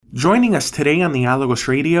Joining us today on the Dialogos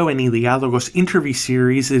Radio and the Dialogos interview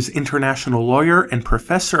series is international lawyer and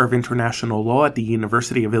professor of international law at the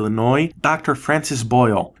University of Illinois, Dr. Francis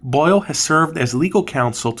Boyle. Boyle has served as legal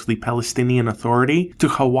counsel to the Palestinian Authority, to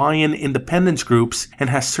Hawaiian independence groups, and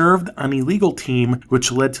has served on a legal team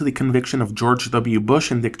which led to the conviction of George W.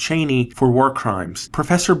 Bush and Dick Cheney for war crimes.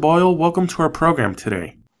 Professor Boyle, welcome to our program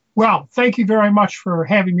today. Well, thank you very much for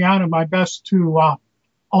having me on, and my best to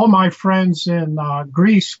all my friends in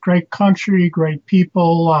Greece. Great country, great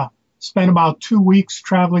people. Spent about 2 weeks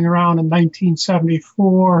traveling around in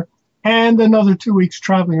 1974 and another 2 weeks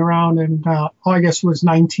traveling around in, I guess it was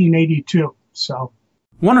 1982. So.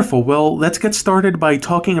 Wonderful. Well, let's get started by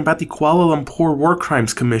talking about the Kuala Lumpur War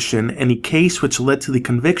Crimes Commission and a case which led to the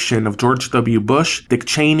conviction of George W. Bush, Dick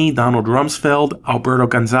Cheney, Donald Rumsfeld, Alberto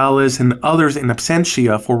Gonzalez, and others in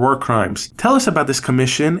absentia for war crimes. Tell us about this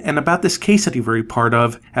commission and about this case that you were a part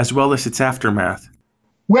of, as well as its aftermath.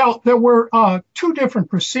 Well, there were two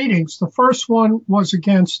different proceedings. The first one was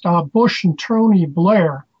against Bush and Tony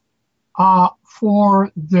Blair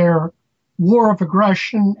for their war of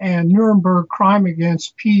aggression and Nuremberg crime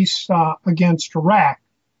against peace against Iraq.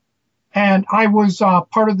 And I was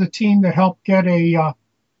part of the team that helped get a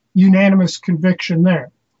unanimous conviction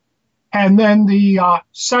there. And then the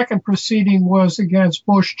second proceeding was against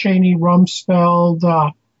Bush, Cheney,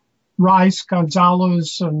 Rumsfeld, Rice,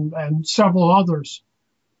 Gonzalez, and several others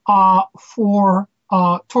for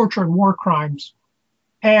torture and war crimes.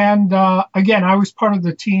 And again, I was part of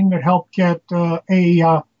the team that helped get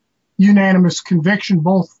a unanimous conviction,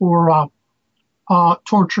 both for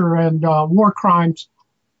torture and war crimes.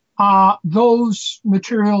 Those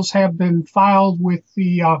materials have been filed with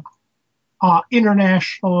the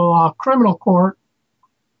International Criminal Court,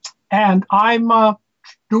 and I'm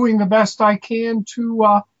doing the best I can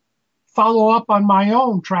to follow up on my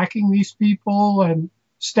own, tracking these people and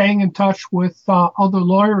staying in touch with other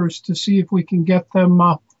lawyers to see if we can get them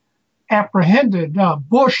apprehended.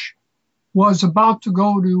 Bush was about to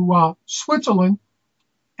go to Switzerland,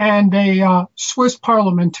 and a Swiss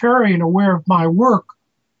parliamentarian, aware of my work,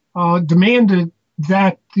 demanded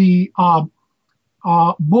that the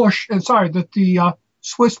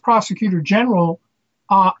Swiss prosecutor general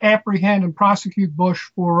apprehend and prosecute Bush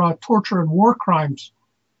for torture and war crimes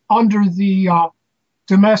under the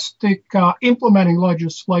domestic implementing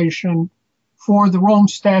legislation for the Rome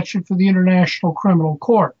Statute for the International Criminal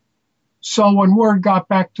Court. So when word got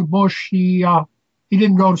back to Bush, he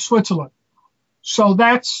didn't go to Switzerland. So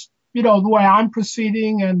that's, the way I'm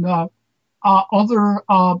proceeding, and other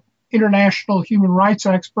international human rights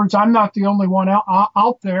experts. I'm not the only one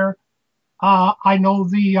out there. I know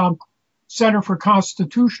the Center for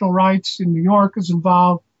Constitutional Rights in New York is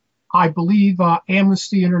involved. I believe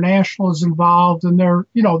Amnesty International is involved, and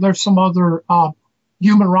there's some other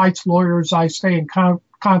human rights lawyers I stay in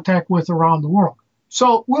contact with around the world.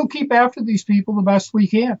 So we'll keep after these people the best we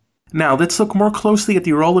can. Now, let's look more closely at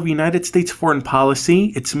the role of United States foreign policy,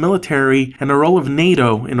 its military, and the role of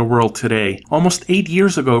NATO in the world today. Almost 8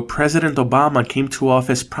 years ago, President Obama came to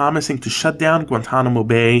office promising to shut down Guantanamo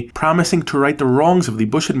Bay, promising to right the wrongs of the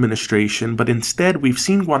Bush administration, but instead we've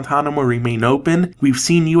seen Guantanamo remain open, we've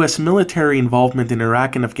seen U.S. military involvement in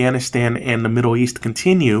Iraq and Afghanistan and the Middle East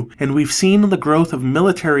continue, and we've seen the growth of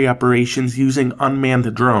military operations using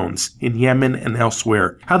unmanned drones in Yemen and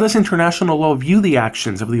elsewhere. How does international law view the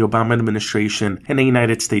actions of the Obama administration in the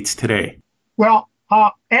United States today? Well,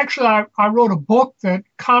 actually, I wrote a book that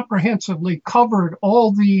comprehensively covered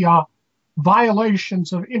all the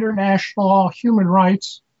violations of international law, human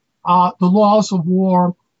rights, the laws of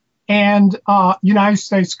war, and United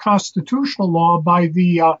States constitutional law by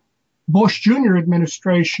the Bush Jr.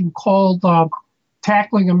 administration, called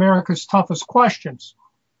Tackling America's Toughest Questions.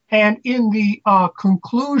 And in the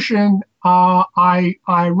conclusion, I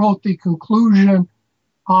wrote the conclusion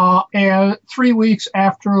and 3 weeks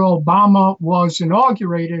after Obama was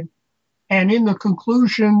inaugurated. And in the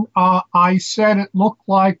conclusion, I said it looked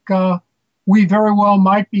like we very well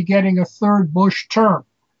might be getting a third Bush term.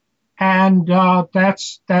 And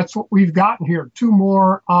that's what we've gotten here. 2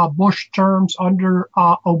 more Bush terms under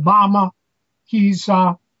Obama. He's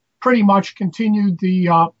pretty much continued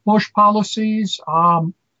the Bush policies,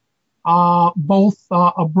 both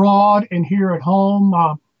abroad and here at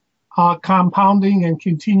home, compounding and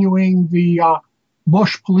continuing the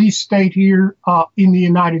Bush police state here in the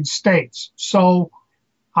United States. So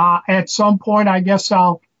at some point, I guess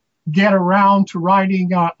I'll get around to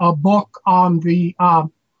writing a book on the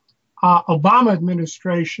Obama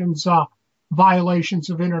administration's violations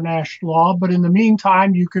of international law. But in the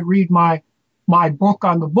meantime, you could read my book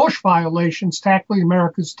on the Bush violations, Tackling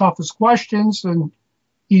America's Toughest Questions, and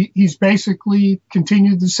he's basically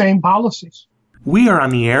continued the same policies. We are on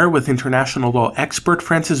the air with international law expert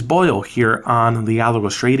Francis Boyle here on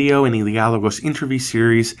Dialogos Radio and the Dialogos interview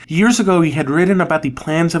series. Years ago, he had written about the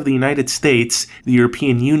plans of the United States, the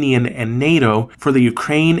European Union, and NATO for the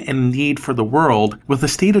Ukraine and indeed for the world, with the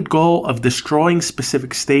stated goal of destroying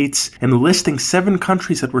specific states and listing 7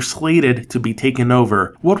 countries that were slated to be taken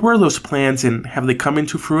over. What were those plans, and have they come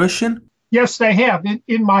into fruition? Yes, they have.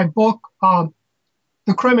 In my book,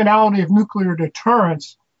 The Criminality of Nuclear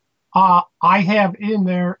Deterrence, I have in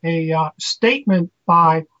there a statement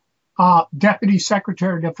by Deputy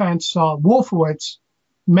Secretary of Defense Wolfowitz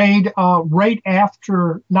made right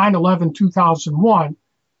after 9/11/2001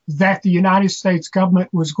 that the United States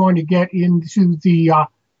government was going to get into the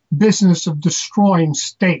business of destroying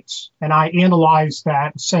states. And I analyzed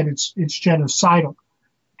that and said it's genocidal.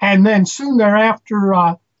 And then soon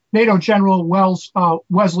thereafter, NATO General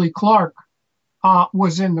Wesley Clark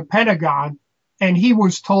was in the Pentagon, and he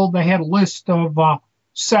was told they had a list of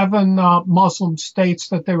 7 Muslim states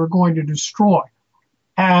that they were going to destroy.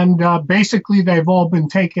 And basically, they've all been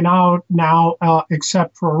taken out now,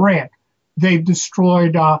 except for Iran. They've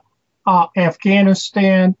destroyed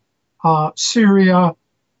Afghanistan, Syria,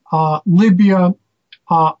 Libya,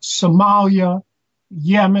 Somalia,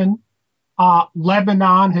 Yemen.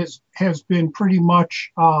 Lebanon has been pretty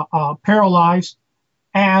much paralyzed.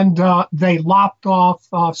 And they lopped off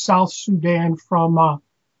South Sudan from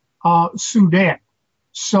Sudan.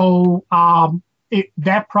 So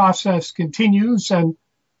that process continues, and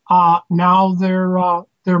now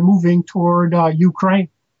they're moving toward Ukraine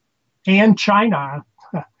and China.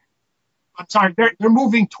 I'm sorry, they're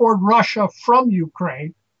moving toward Russia from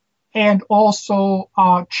Ukraine, and also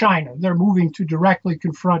China. They're moving to directly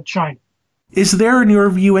confront China. Is there, in your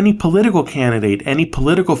view, any political candidate, any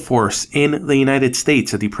political force in the United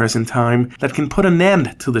States at the present time that can put an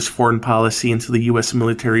end to this foreign policy and to the U.S.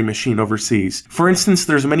 military machine overseas? For instance,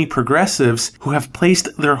 there's many progressives who have placed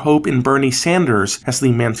their hope in Bernie Sanders as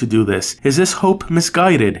the man to do this. Is this hope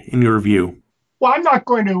misguided, in your view? Well, I'm not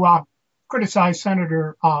going to criticize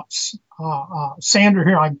Senator Sanders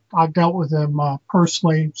here. I dealt with him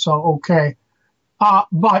personally, so okay.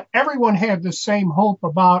 But everyone had the same hope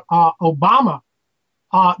about Obama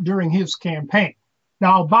during his campaign.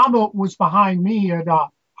 Now, Obama was behind me at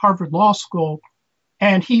Harvard Law School,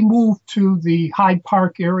 and he moved to the Hyde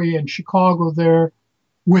Park area in Chicago there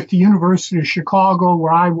with the University of Chicago,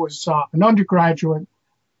 where I was an undergraduate.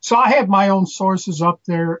 So I had my own sources up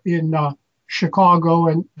there in Chicago,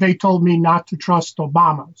 and they told me not to trust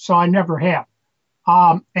Obama. So I never have.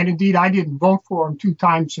 And indeed, I didn't vote for him 2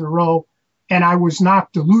 times in a row. And I was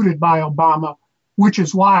not deluded by Obama, which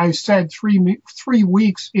is why I said 3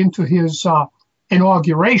 weeks into his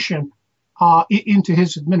inauguration, into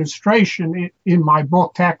his administration, in my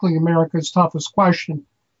book, Tackling America's Toughest Question,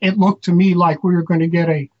 it looked to me like we were going to get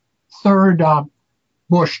a 3rd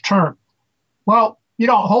Bush term. Well,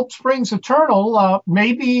 hope springs eternal.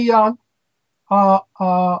 Maybe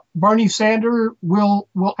Bernie Sanders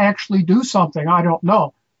will actually do something. I don't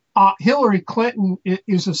know. Hillary Clinton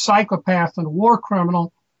is a psychopath and a war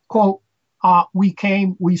criminal. Quote, we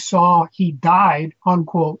came, we saw, he died,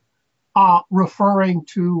 unquote, referring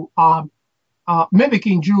to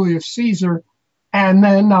mimicking Julius Caesar, and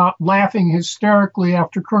then laughing hysterically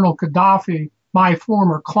after Colonel Gaddafi, my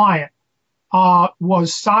former client,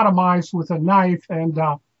 was sodomized with a knife and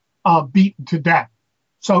beaten to death.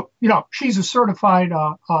 So, she's a certified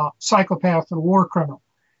psychopath and war criminal.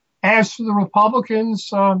 As for the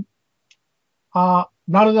Republicans, none of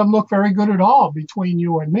them look very good at all between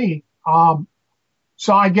you and me.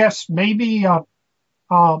 So I guess maybe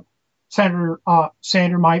Senator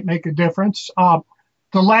Sanders might make a difference.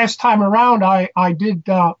 The last time around, I did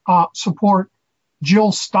support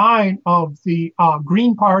Jill Stein of the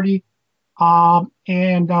Green Party.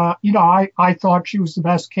 And I thought she was the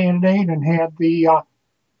best candidate and had the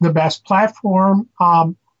best platform.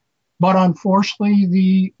 But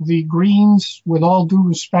unfortunately, the Greens, with all due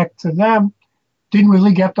respect to them, didn't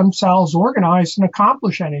really get themselves organized and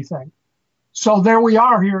accomplish anything. So there we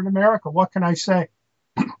are here in America. What can I say?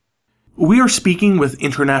 We are speaking with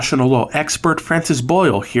international law expert Francis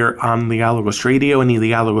Boyle here on Dialogos Radio and the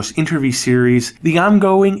Dialogos interview series. The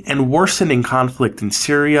ongoing and worsening conflict in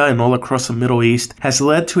Syria and all across the Middle East has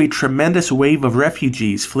led to a tremendous wave of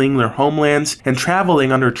refugees fleeing their homelands and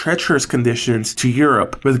traveling under treacherous conditions to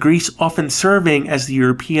Europe, with Greece often serving as the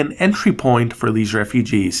European entry point for these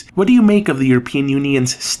refugees. What do you make of the European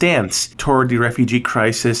Union's stance toward the refugee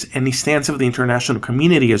crisis and the stance of the international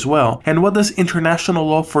community as well? And what does international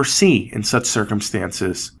law foresee in such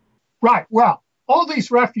circumstances? Right. Well, all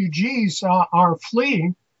these refugees are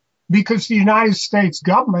fleeing because the United States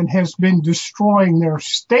government has been destroying their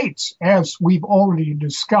states, as we've already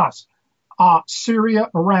discussed. Syria,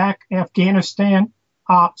 Iraq, Afghanistan,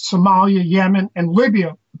 Somalia, Yemen, and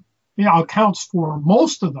Libya, accounts for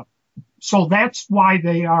most of them. So that's why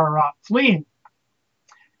they are fleeing.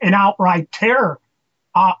 An outright terror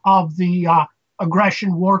of the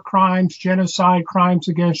aggression, war crimes, genocide, crimes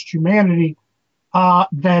against humanity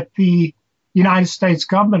that the United States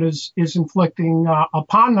government is inflicting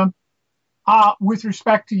upon them. With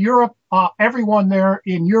respect to Europe, everyone there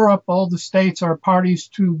in Europe, all the states are parties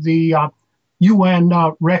to the UN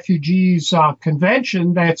Refugees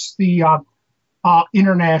Convention. That's the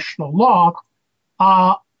international law.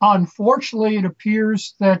 Unfortunately, it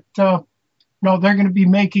appears that they're going to be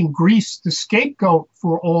making Greece the scapegoat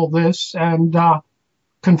for all this and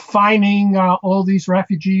confining all these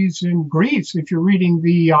refugees in Greece. If you're reading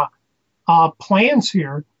the plans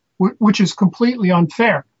here, which is completely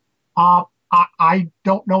unfair. I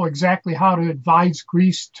don't know exactly how to advise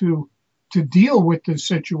Greece to deal with this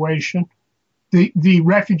situation. The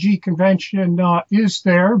Refugee Convention is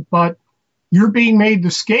there, but you're being made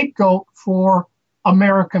the scapegoat for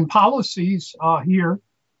American policies here,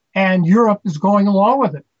 and Europe is going along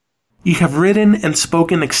with it. You have written and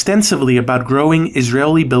spoken extensively about growing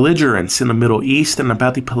Israeli belligerence in the Middle East and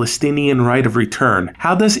about the Palestinian right of return.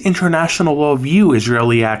 How does international law view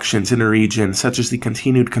Israeli actions in the region, such as the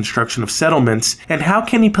continued construction of settlements, and how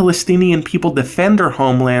can the Palestinian people defend their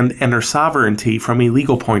homeland and their sovereignty from a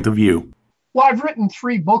legal point of view? Well, I've written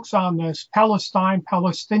 3 books on this: Palestine,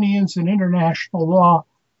 Palestinians, and International Law,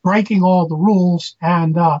 Breaking All the Rules,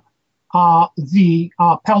 and the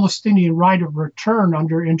Palestinian right of return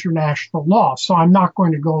under international law. So I'm not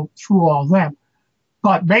going to go through all of them.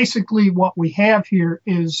 But basically what we have here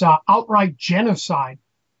is outright genocide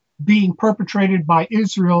being perpetrated by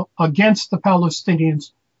Israel against the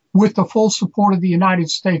Palestinians with the full support of the United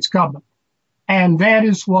States government. And that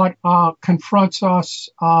is what confronts us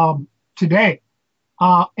today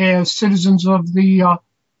as citizens of the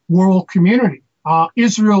world community.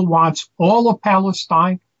 Israel wants all of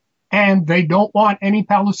Palestine, and they don't want any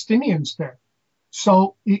Palestinians there.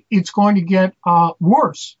 So it's going to get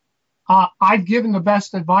worse. I've given the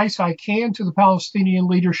best advice I can to the Palestinian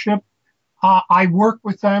leadership. I work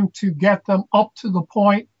with them to get them up to the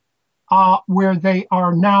point where they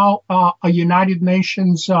are now a United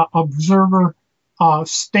Nations observer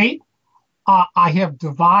state. I have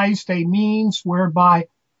devised a means whereby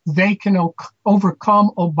they can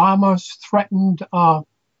overcome Obama's threatened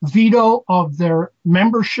veto of their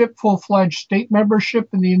membership, full-fledged state membership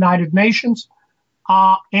in the United Nations.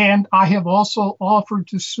 And I have also offered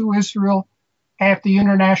to sue Israel at the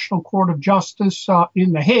International Court of Justice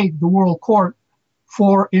in The Hague, the World Court,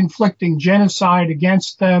 for inflicting genocide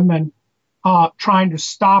against them and trying to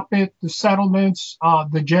stop it, the settlements,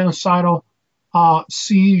 the genocidal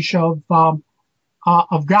siege of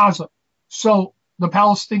Gaza. So the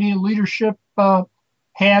Palestinian leadership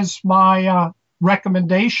has my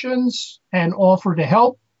recommendations and offer to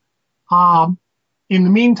help. In the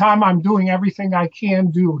meantime, I'm doing everything I can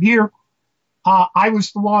do here. I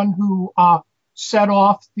was the one who set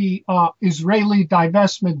off the Israeli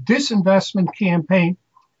divestment disinvestment campaign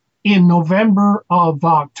in November of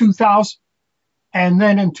 2000. And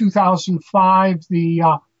then in 2005, the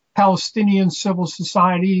Palestinian Civil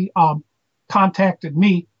Society contacted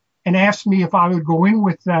me and asked me if I would go in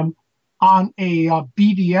with them on a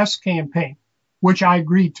BDS campaign, which I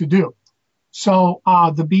agreed to do. So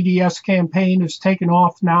the BDS campaign is taken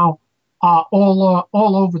off now all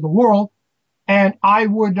over the world. And I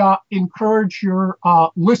would encourage your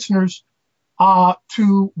listeners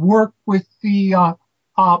to work with the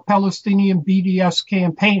Palestinian BDS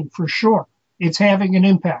campaign for sure. It's having an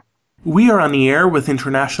impact. We are on the air with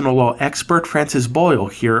international law expert Francis Boyle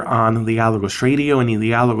here on Dialogos Radio and the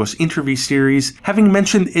Dialogos interview series. Having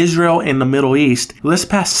mentioned Israel and the Middle East, this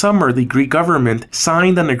past summer the Greek government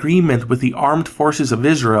signed an agreement with the Armed Forces of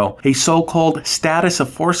Israel, a so-called Status of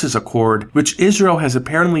Forces Accord, which Israel has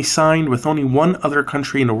apparently signed with only one other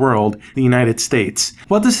country in the world, the United States.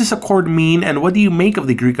 What does this accord mean, and what do you make of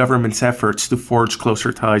the Greek government's efforts to forge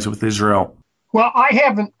closer ties with Israel? Well, I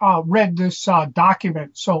haven't read this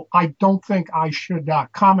document, so I don't think I should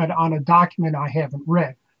comment on a document I haven't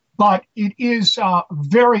read. But it is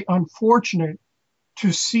very unfortunate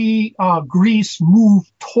to see Greece move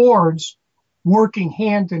towards working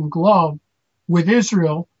hand in glove with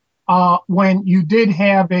Israel when you did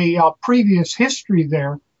have a previous history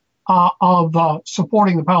there of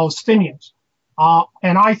supporting the Palestinians.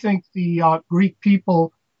 And I think the Greek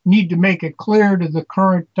people need to make it clear to the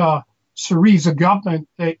current Syriza government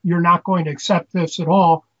that you're not going to accept this at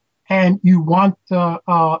all, and you want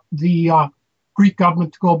the Greek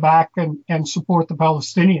government to go back and support the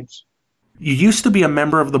Palestinians. You used to be a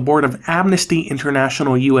member of the board of Amnesty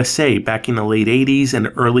International USA back in the late 80s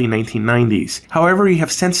and early 1990s. However, you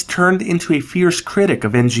have since turned into a fierce critic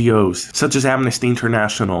of NGOs, such as Amnesty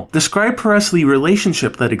International. Describe for us the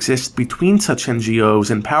relationship that exists between such NGOs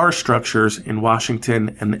and power structures in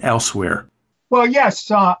Washington and elsewhere. Well, yes,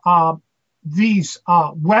 these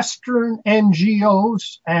Western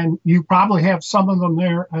NGOs, and you probably have some of them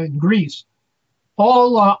there in Greece,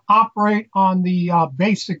 all operate on the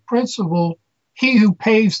basic principle, he who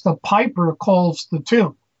pays the piper calls the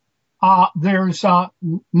tune. There's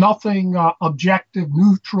nothing objective,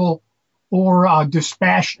 neutral, or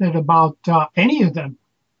dispassionate about any of them,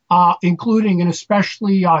 including and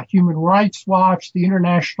especially Human Rights Watch, the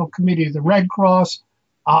International Committee of the Red Cross.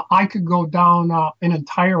 I could go down an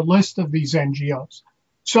entire list of these NGOs.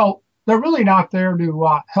 So they're really not there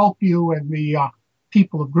to help you and the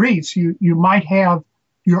people of Greece. You might have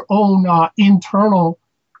your own internal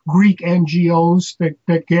Greek NGOs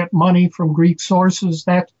that get money from Greek sources.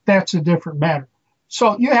 That's a different matter.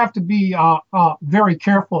 So you have to be very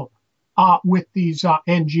careful with these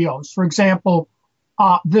NGOs. For example,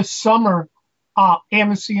 this summer,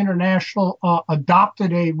 Amnesty International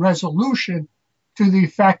adopted a resolution to the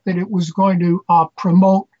effect that it was going to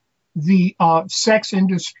promote the sex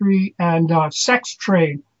industry and sex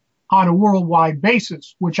trade on a worldwide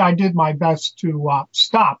basis, which I did my best to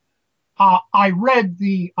stop. I read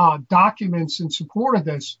the documents in support of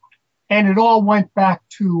this, and it all went back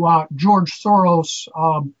to George Soros'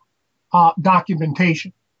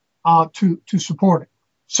 documentation to support it.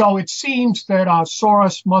 So it seems that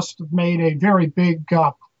Soros must have made a very big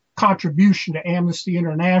contribution to Amnesty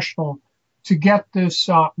International to get this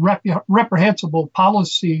reprehensible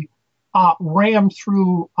policy rammed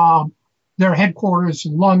through their headquarters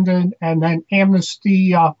in London, and then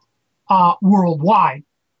Amnesty worldwide.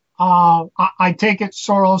 I take it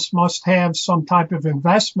Soros must have some type of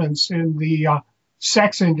investments in the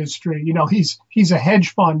sex industry. You know, he's a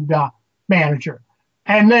hedge fund manager.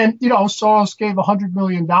 And then, Soros gave $100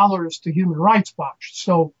 million to Human Rights Watch.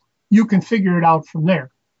 So you can figure it out from there.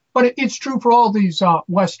 But it's true for all these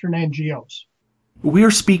Western NGOs. We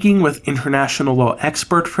are speaking with international law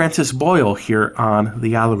expert Francis Boyle here on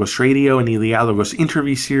Dialogos Radio and the Dialogos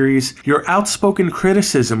interview series. Your outspoken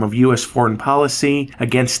criticism of U.S. foreign policy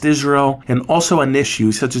against Israel, and also on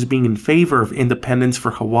issues such as being in favor of independence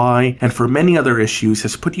for Hawaii and for many other issues,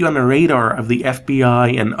 has put you on the radar of the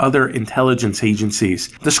FBI and other intelligence agencies.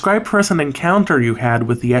 Describe for us an encounter you had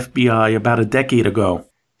with the FBI about a decade ago.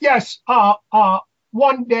 Yes.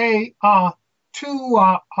 One day, two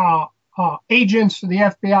agents for the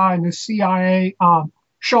FBI and the CIA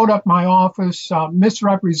showed up my office,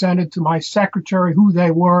 misrepresented to my secretary who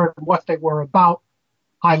they were and what they were about.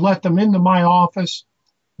 I let them into my office.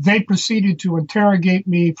 They proceeded to interrogate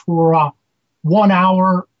me for 1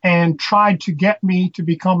 hour and tried to get me to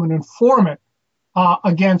become an informant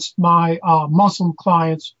against my Muslim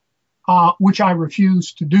clients, which I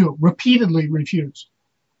refused to do, repeatedly refused.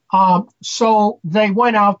 So they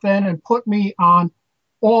went out then and put me on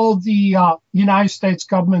all the United States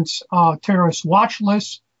government's terrorist watch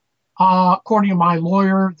lists. According to my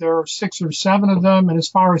lawyer, there are 6 or 7 of them. And as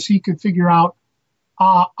far as he could figure out,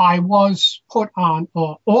 I was put on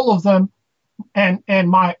all of them. And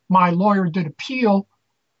my lawyer did appeal,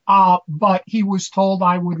 but he was told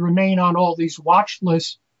I would remain on all these watch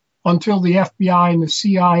lists until the FBI and the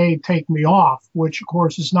CIA take me off, which, of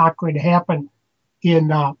course, is not going to happen in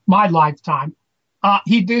my lifetime.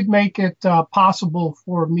 He did make it possible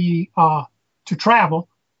for me to travel,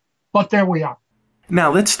 but there we are.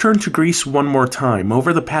 Now, let's turn to Greece one more time.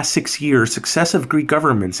 Over the past 6 years, successive Greek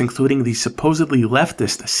governments, including the supposedly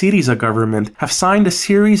leftist Syriza government, have signed a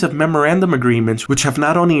series of memorandum agreements which have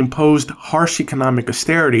not only imposed harsh economic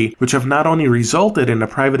austerity, which have not only resulted in a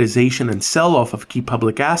privatization and sell-off of key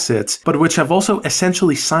public assets, but which have also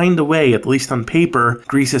essentially signed away, at least on paper,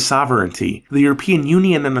 Greece's sovereignty. The European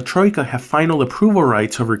Union and the Troika have final approval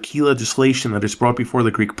rights over key legislation that is brought before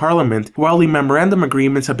the Greek parliament, while the memorandum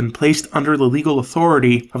agreements have been placed under the legal authority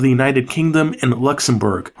of the United Kingdom and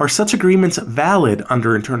Luxembourg. Are such agreements valid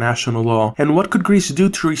under international law? And what could Greece do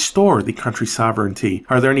to restore the country's sovereignty?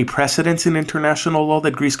 Are there any precedents in international law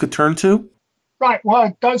that Greece could turn to? Right. Well,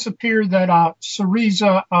 it does appear that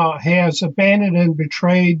Syriza has abandoned and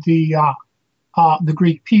betrayed the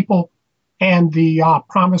Greek people and the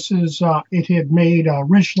promises it had made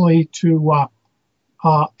originally to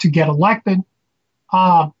get elected.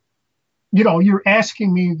 You're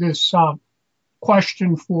asking me this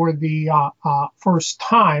question for the first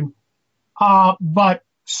time, but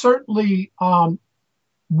certainly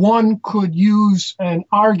one could use an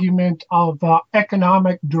argument of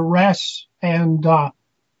economic duress and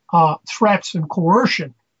threats and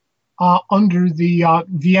coercion under the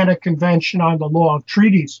Vienna Convention on the Law of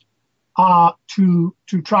Treaties to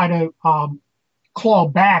try to claw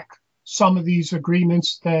back some of these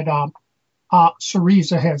agreements that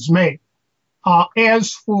Syriza has made.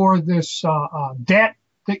 As for this debt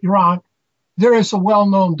that you're on, there is a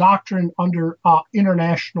well-known doctrine under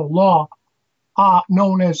international law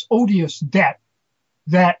known as odious debt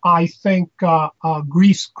that I think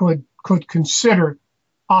Greece could consider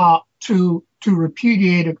to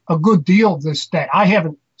repudiate a good deal of this debt. I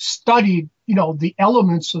haven't studied, the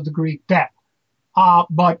elements of the Greek debt,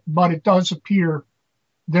 but it does appear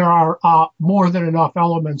there are more than enough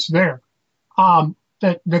elements there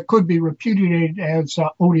that could be repudiated as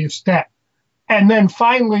odious debt. And then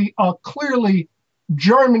finally, clearly,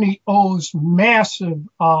 Germany owes massive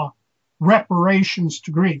reparations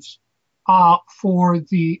to Greece for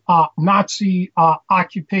the Nazi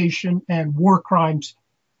occupation and war crimes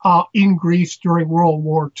in Greece during World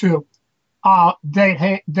War II.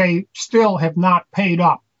 They still have not paid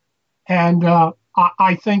up. And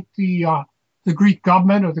I think the Greek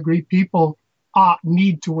government or the Greek people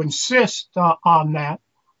need to insist on that.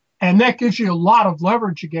 And that gives you a lot of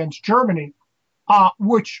leverage against Germany,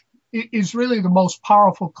 which is really the most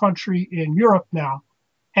powerful country in Europe now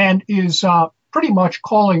and is pretty much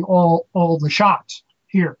calling all the shots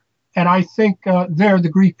here. And I think the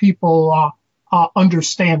Greek people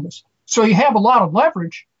understand this. So you have a lot of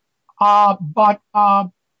leverage, but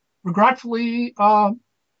regretfully, the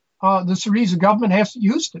Syriza government hasn't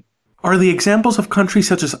used it. Are the examples of countries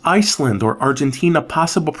such as Iceland or Argentina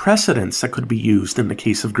possible precedents that could be used in the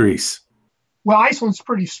case of Greece? Well, Iceland's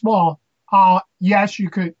pretty small. Yes, you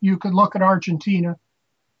could look at Argentina.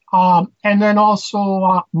 And then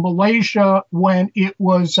also Malaysia, when it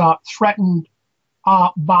was threatened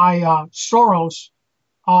by Soros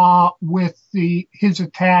with his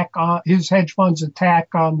hedge fund's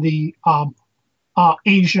attack on the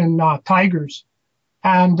Asian tigers.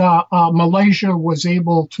 And Malaysia was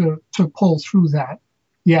able to pull through that.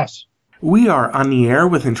 Yes. We are on the air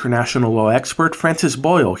with international law expert Francis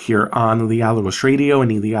Boyle here on Ilialogos Radio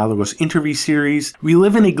and Ilialogos interview series. We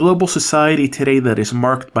live in a global society today that is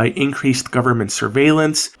marked by increased government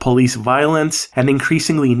surveillance, police violence, and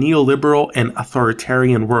increasingly neoliberal and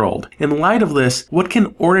authoritarian world. In light of this, what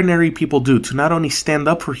can ordinary people do to not only stand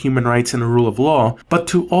up for human rights and the rule of law, but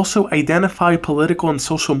to also identify political and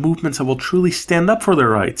social movements that will truly stand up for their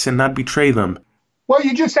rights and not betray them? Well,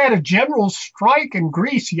 you just had a general strike in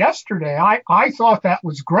Greece yesterday. I thought that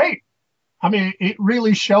was great. I mean, it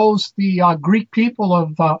really shows the Greek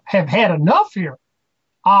people have had enough here.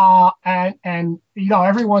 And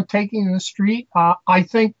everyone taking to the street. I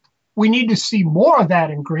think we need to see more of that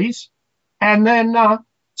in Greece. And then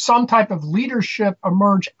some type of leadership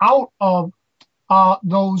emerge out of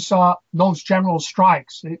those general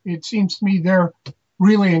strikes. It seems to me they're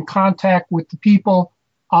really in contact with the people.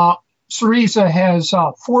 Syriza has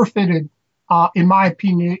forfeited, in my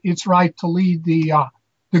opinion, its right to lead the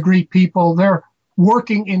Greek people. They're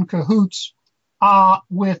working in cahoots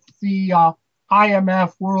with the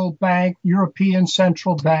IMF, World Bank, European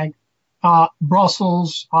Central Bank,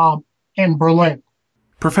 Brussels, and Berlin.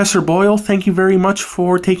 Professor Boyle, thank you very much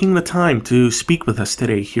for taking the time to speak with us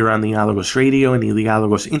today here on the Ilialogos Radio and the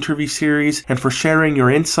Ilialogos interview series, and for sharing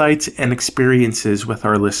your insights and experiences with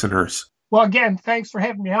our listeners. Well, again, thanks for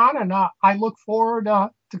having me on, and I look forward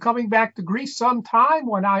to coming back to Greece sometime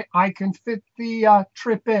when I can fit the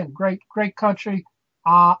trip in. Great country.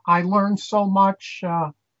 I learned so much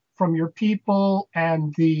from your people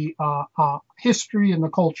and the history and the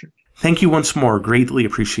culture. Thank you once more. Greatly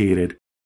appreciated.